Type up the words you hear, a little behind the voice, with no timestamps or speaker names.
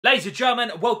Ladies and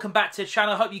gentlemen, welcome back to the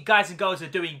channel. Hope you guys and girls are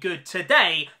doing good.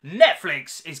 Today,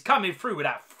 Netflix is coming through with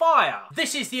that fire.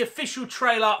 This is the official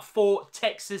trailer for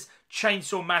Texas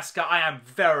Chainsaw Massacre. I am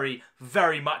very,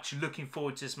 very much looking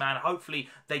forward to this, man. Hopefully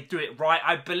they do it right.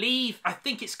 I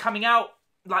think it's coming out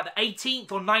like the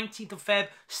 18th or 19th of Feb,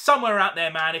 somewhere out there,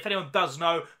 man. If anyone does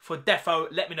know for defo,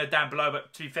 let me know down below.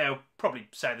 But to be fair, I'll probably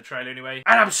say the trailer anyway.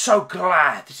 And I'm so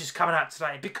glad this is coming out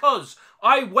today because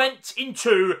I went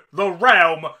into the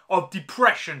realm of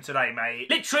depression today, mate.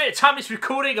 Literally, at the time of this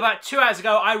recording, about 2 hours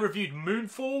ago, I reviewed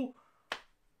Moonfall.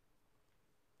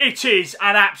 It is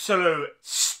an absolute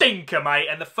stinker, mate,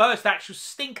 and the first actual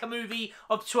stinker movie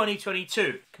of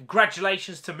 2022.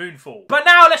 Congratulations to Moonfall. But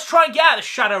now let's try and get out of the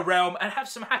shadow realm and have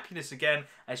some happiness again.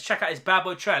 Let's check out this bad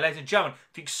boy trailer. Ladies and gentlemen,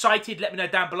 if you're excited, let me know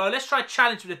down below. Let's try a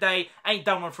challenge for the day. Ain't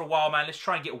done one for a while, man. Let's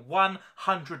try and get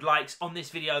 100 likes on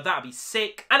this video. That'd be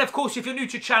sick. And of course, if you're new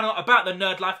to the channel about the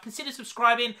nerd life, consider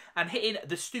subscribing and hitting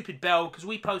the stupid bell because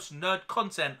we post nerd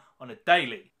content on a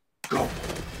daily. Go!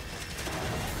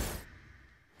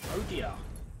 Oh dear.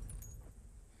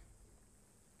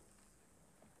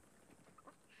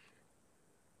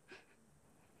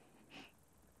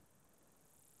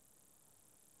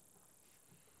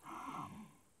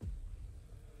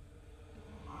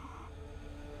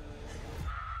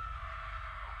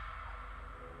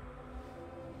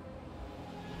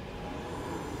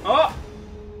 Oh!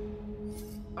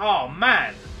 Oh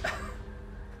man!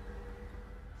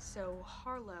 So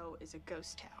Harlow is a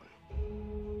ghost town.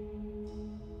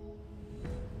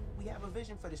 We have a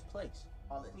vision for this place.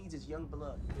 All it needs is young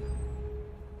blood.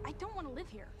 I don't want to live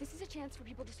here. This is a chance for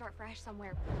people to start fresh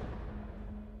somewhere.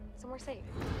 Somewhere safe.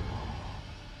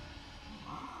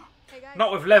 Hey guys,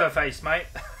 Not with Leatherface, mate.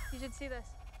 you should see this.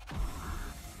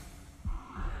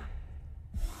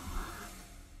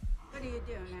 What are you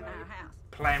doing in our house?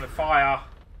 Playing with fire.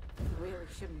 You really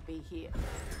shouldn't be here.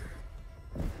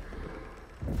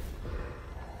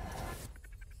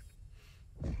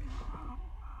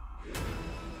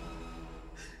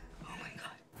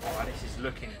 Oh, this is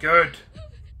looking good.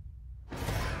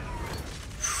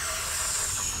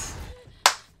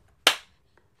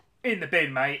 In the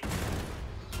bin, mate.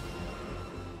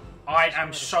 I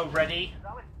am so ready.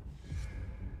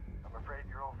 I'm afraid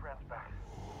your old friend's back.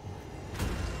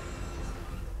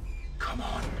 Come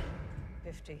on.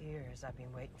 50 years I've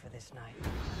been waiting for this night.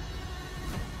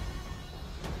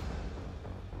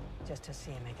 Just to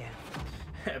see him again.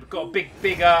 We've got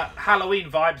big Halloween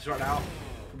vibes right now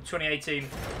from 2018.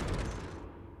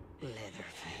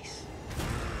 Leatherface.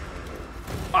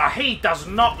 Ah, he does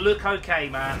not look okay,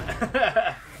 man.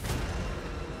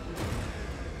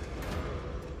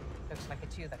 Looks like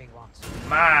it's you that he wants.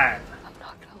 Man. I'm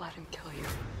not gonna let him kill you.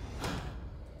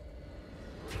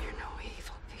 Fear no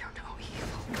evil. Fear no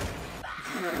evil.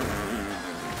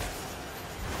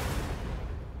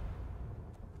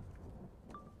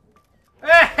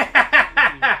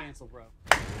 Cancel, bro.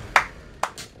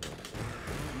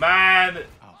 Man.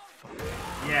 Oh, fuck.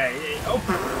 Yeah.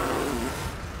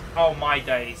 Oh my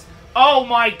days. Oh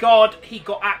my god. He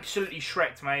got absolutely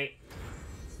shreked, mate.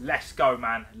 Let's go,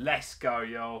 man. Let's go,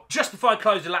 yo. Just before I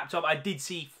closed the laptop, I did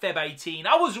see Feb 18.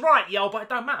 I was right, yo, but it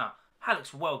don't matter. That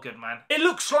looks well good, man. It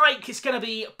looks like it's going to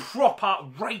be proper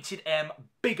rated M,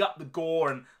 big up the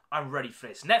gore, and I'm ready for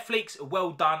this. Netflix,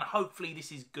 well done. Hopefully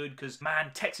this is good because,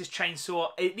 man, Texas Chainsaw,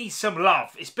 it needs some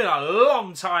love. It's been a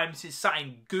long time since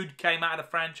something good came out of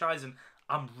the franchise, and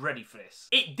I'm ready for this.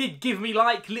 It did give me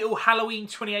like little Halloween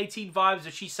 2018 vibes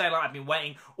as she's saying like I've been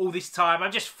waiting all this time.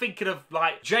 I'm just thinking of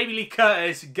like Jamie Lee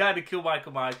Curtis going to kill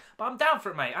Michael Myers. But I'm down for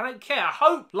it, mate. I don't care. I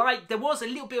hope like there was a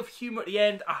little bit of humour at the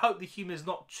end. I hope the humour is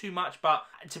not too much. But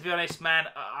to be honest, man,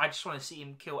 I just want to see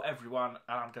him kill everyone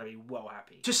and I'm going to be well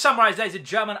happy. To summarise, ladies and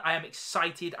gentlemen, I am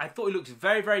excited. I thought it looks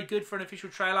very, very good for an official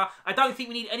trailer. I don't think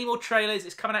we need any more trailers.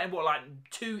 It's coming out in what, like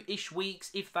 2-ish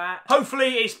weeks, if that.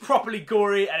 Hopefully it's properly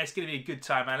gory and it's going to be a good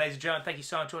time, man. Ladies and gentlemen, thank you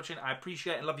so much for watching. I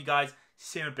appreciate it and love you guys.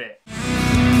 See you in a bit.